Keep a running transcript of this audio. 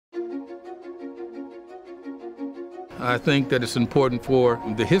I think that it's important for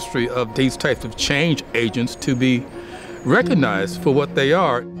the history of these types of change agents to be recognized for what they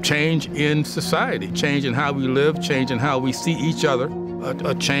are. Change in society, change in how we live, change in how we see each other,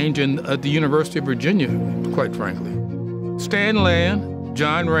 a change in the University of Virginia, quite frankly. Stan Land,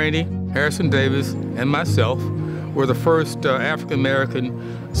 John Rainey, Harrison Davis, and myself were the first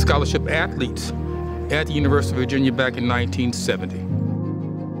African-American scholarship athletes at the University of Virginia back in 1970.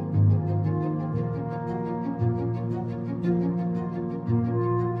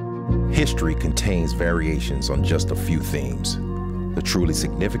 History contains variations on just a few themes. The truly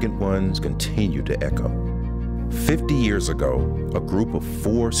significant ones continue to echo. 50 years ago, a group of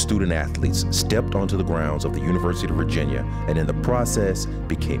 4 student athletes stepped onto the grounds of the University of Virginia and in the process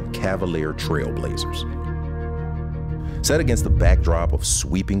became Cavalier trailblazers. Set against the backdrop of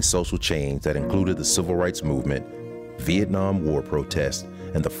sweeping social change that included the Civil Rights Movement, Vietnam War protests,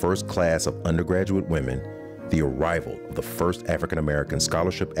 and the first class of undergraduate women, the arrival of the first African-American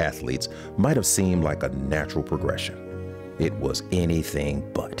scholarship athletes might have seemed like a natural progression. It was anything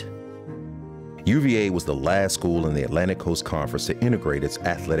but. UVA was the last school in the Atlantic Coast Conference to integrate its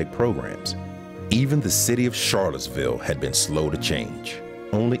athletic programs. Even the city of Charlottesville had been slow to change,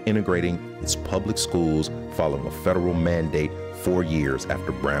 only integrating its public schools following a federal mandate 4 years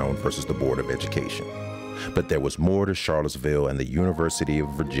after Brown versus the Board of Education. But there was more to Charlottesville and the University of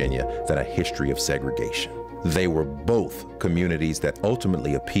Virginia than a history of segregation. They were both communities that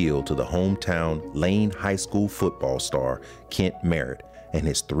ultimately appealed to the hometown Lane High School football star, Kent Merritt, and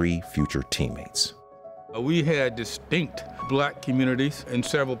his 3 future teammates. We had distinct black communities in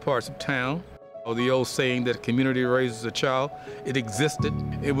several parts of town. The old saying that a community raises a child, it existed.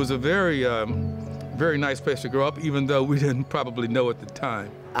 It was a very nice place to grow up, even though we didn't probably know at the time.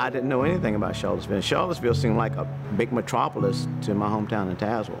 I didn't know anything about Charlottesville. Charlottesville seemed like a big metropolis to my hometown in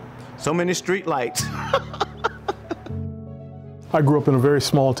Tazewell. So many street lights. I grew up in a very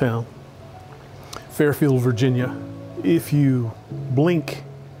small town, Fairfield, Virginia. If you blink,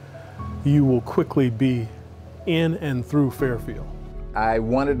 you will quickly be in and through Fairfield. I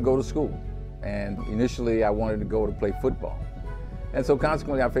wanted to go to school, and initially I wanted to go to play football. And so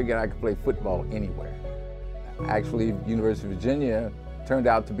consequently I figured I could play football anywhere. Actually, University of Virginia turned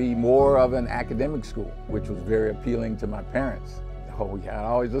out to be more of an academic school, which was very appealing to my parents. Oh yeah, I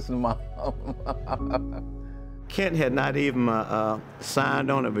always listen to my mom. Kent had not even signed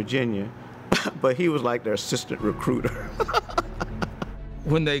on to Virginia, but he was like their assistant recruiter.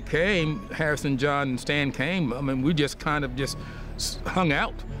 When they came, Harrison, John, and Stan came, I mean, we just kind of just hung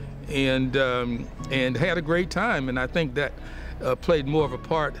out and had a great time. And I think that played more of a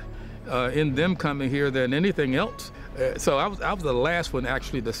part in them coming here than anything else. So I was the last one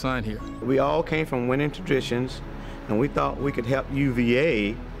actually to sign here. We all came from winning traditions, and we thought we could help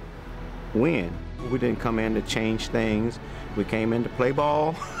UVA win. We didn't come in to change things. We came in to play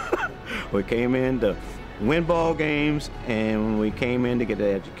ball. We came in to win ball games, and we came in to get an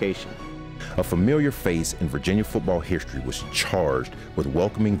education. A familiar face in Virginia football history was charged with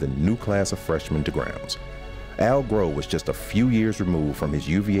welcoming the new class of freshmen to grounds. Al Groh was just a few years removed from his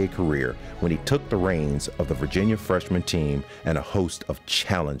UVA career when he took the reins of the Virginia freshman team and a host of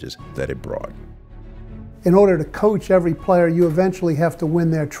challenges that it brought. In order to coach every player, you eventually have to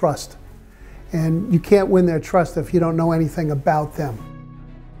win their trust. And you can't win their trust if you don't know anything about them.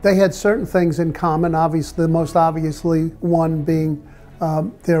 They had certain things in common, obviously, the most obviously one being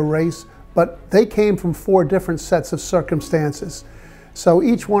their race, but they came from 4 different sets of circumstances. So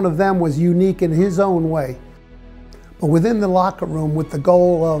each one of them was unique in his own way. But within the locker room, with the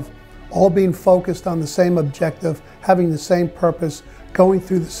goal of all being focused on the same objective, having the same purpose, going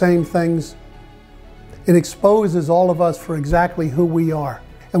through the same things, it exposes all of us for exactly who we are.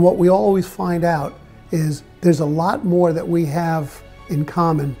 And what we always find out is there's a lot more that we have in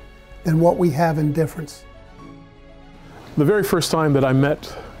common than what we have in difference. The very first time that I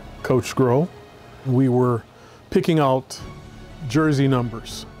met Coach Groh, we were picking out jersey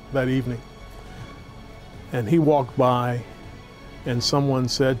numbers that evening. And he walked by and someone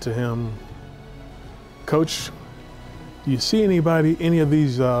said to him, "Coach, do you see any of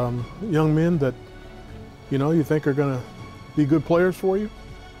these young men that you think are gonna be good players for you?"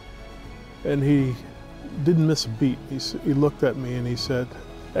 And he didn't miss a beat. He looked at me and he said,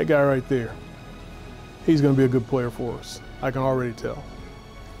 "That guy right there, he's gonna be a good player for us. I can already tell."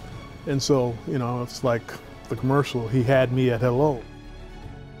 And so, it's like the commercial, he had me at hello.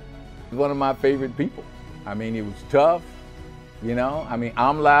 One of my favorite people. I mean, he was tough, I mean,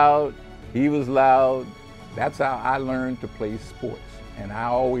 I'm loud, he was loud. That's how I learned to play sports. And I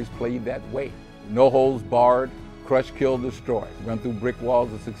always played that way. No holds barred, crush, kill, destroy. Run through brick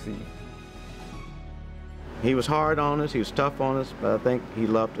walls to succeed. He was hard on us, he was tough on us, but I think he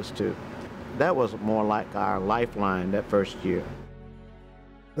loved us too. That was more like our lifeline that first year.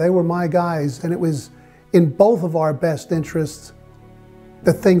 They were my guys, and it was in both of our best interests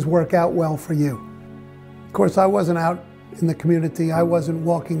that things work out well for you. Of course, I wasn't out in the community. I wasn't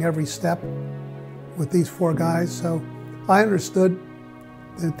walking every step with these four guys, so I understood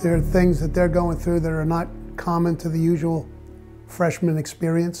that there are things that they're going through that are not common to the usual freshman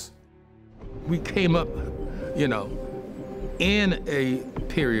experience. We came up, you know, in a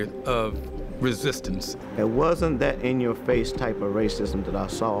period of resistance. It wasn't that in-your-face type of racism that I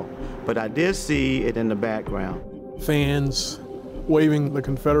saw, but I did see it in the background. Fans waving the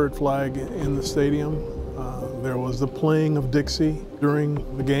Confederate flag in the stadium. There was the playing of Dixie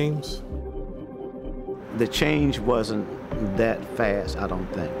during the games. The change wasn't that fast, I don't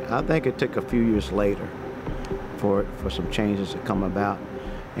think. I think it took a few years later for some changes to come about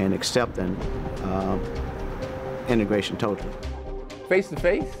and accepting integration totally. Face to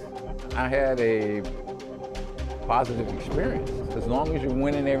face, I had a positive experience. As long as you're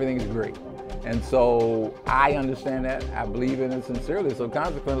winning, everything's great. And so I understand that, I believe in it sincerely. So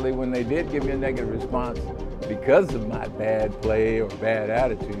consequently, when they did give me a negative response because of my bad play or bad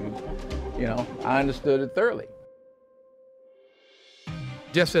attitude, you know, I understood it thoroughly.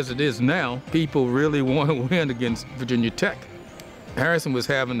 Just as it is now, people really want to win against Virginia Tech. Harrison was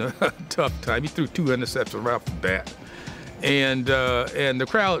having a tough time. He threw 2 interceptions right off the bat. And the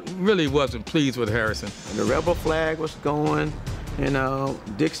crowd really wasn't pleased with Harrison. The rebel flag was going, you know,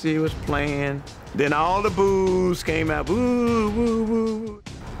 Dixie was playing. Then all the boos came out, boo, boo, boo.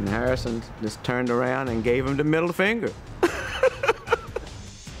 And Harrison just turned around and gave him the middle finger.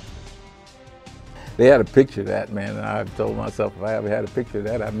 They had a picture of that, man, and I've told myself if I ever had a picture of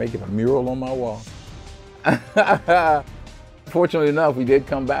that, I'd make it a mural on my wall. Fortunately enough, we did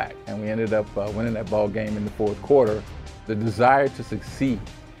come back, and we ended up winning that ball game in the 4th quarter. The desire to succeed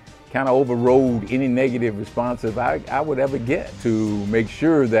kind of overrode any negative responses I would ever get, to make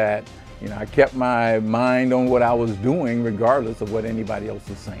sure that, you know, I kept my mind on what I was doing regardless of what anybody else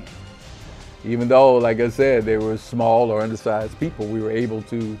was saying. Even though, like I said, they were small or undersized people, we were able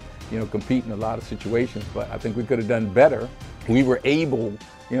to, you know, compete in a lot of situations, but I think we could have done better. We were able,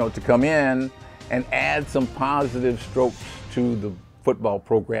 you know, to come in and add some positive strokes to the football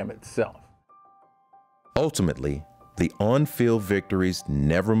program itself. Ultimately, the on-field victories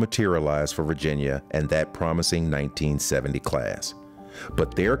never materialized for Virginia and that promising 1970 class.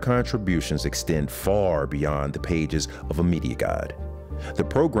 But their contributions extend far beyond the pages of a media guide. The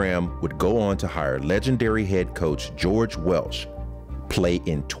program would go on to hire legendary head coach George Welch, play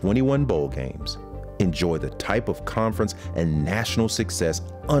in 21 bowl games, enjoy the type of conference and national success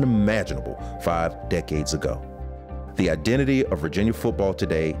unimaginable 5 decades ago. The identity of Virginia football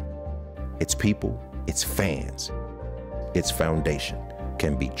today, its people, its fans, its foundation,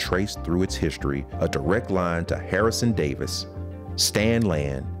 can be traced through its history, a direct line to Harrison Davis, Stan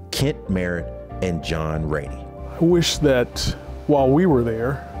Land, Kent Merritt, and John Rainey. I wish that while we were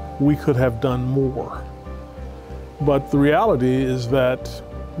there, we could have done more. But the reality is that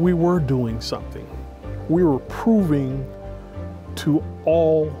we were doing something. We were proving to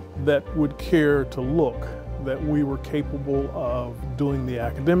all that would care to look that we were capable of doing the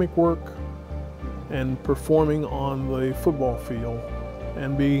academic work and performing on the football field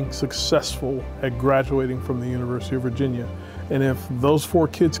and being successful at graduating from the University of Virginia. And if those 4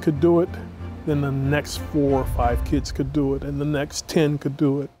 kids could do it, then the next 4 or 5 kids could do it, and the next 10 could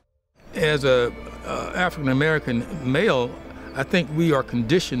do it. As a African-American male, I think we are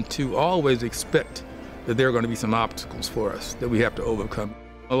conditioned to always expect that there are going to be some obstacles for us that we have to overcome.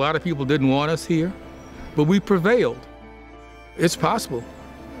 A lot of people didn't want us here, but we prevailed. It's possible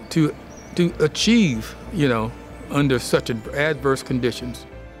to achieve, you know, under such adverse conditions.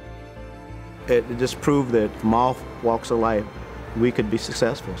 It just proved that from all walks of life, we could be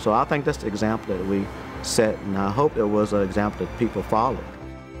successful. So I think that's the example that we set, and I hope it was an example that people followed.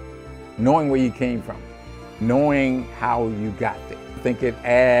 Knowing where you came from, knowing how you got there, I think it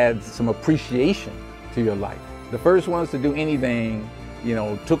adds some appreciation to your life. The first ones to do anything, you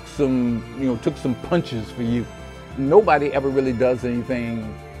know, took some punches for you. Nobody ever really does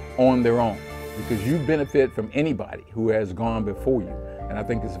anything on their own, because you benefit from anybody who has gone before you. And I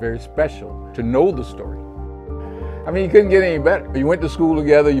think it's very special to know the story. I mean, you couldn't get any better. You went to school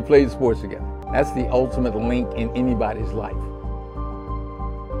together, you played sports together. That's the ultimate link in anybody's life.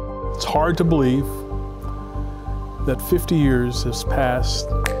 It's hard to believe that 50 years has passed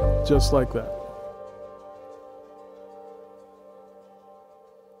just like that.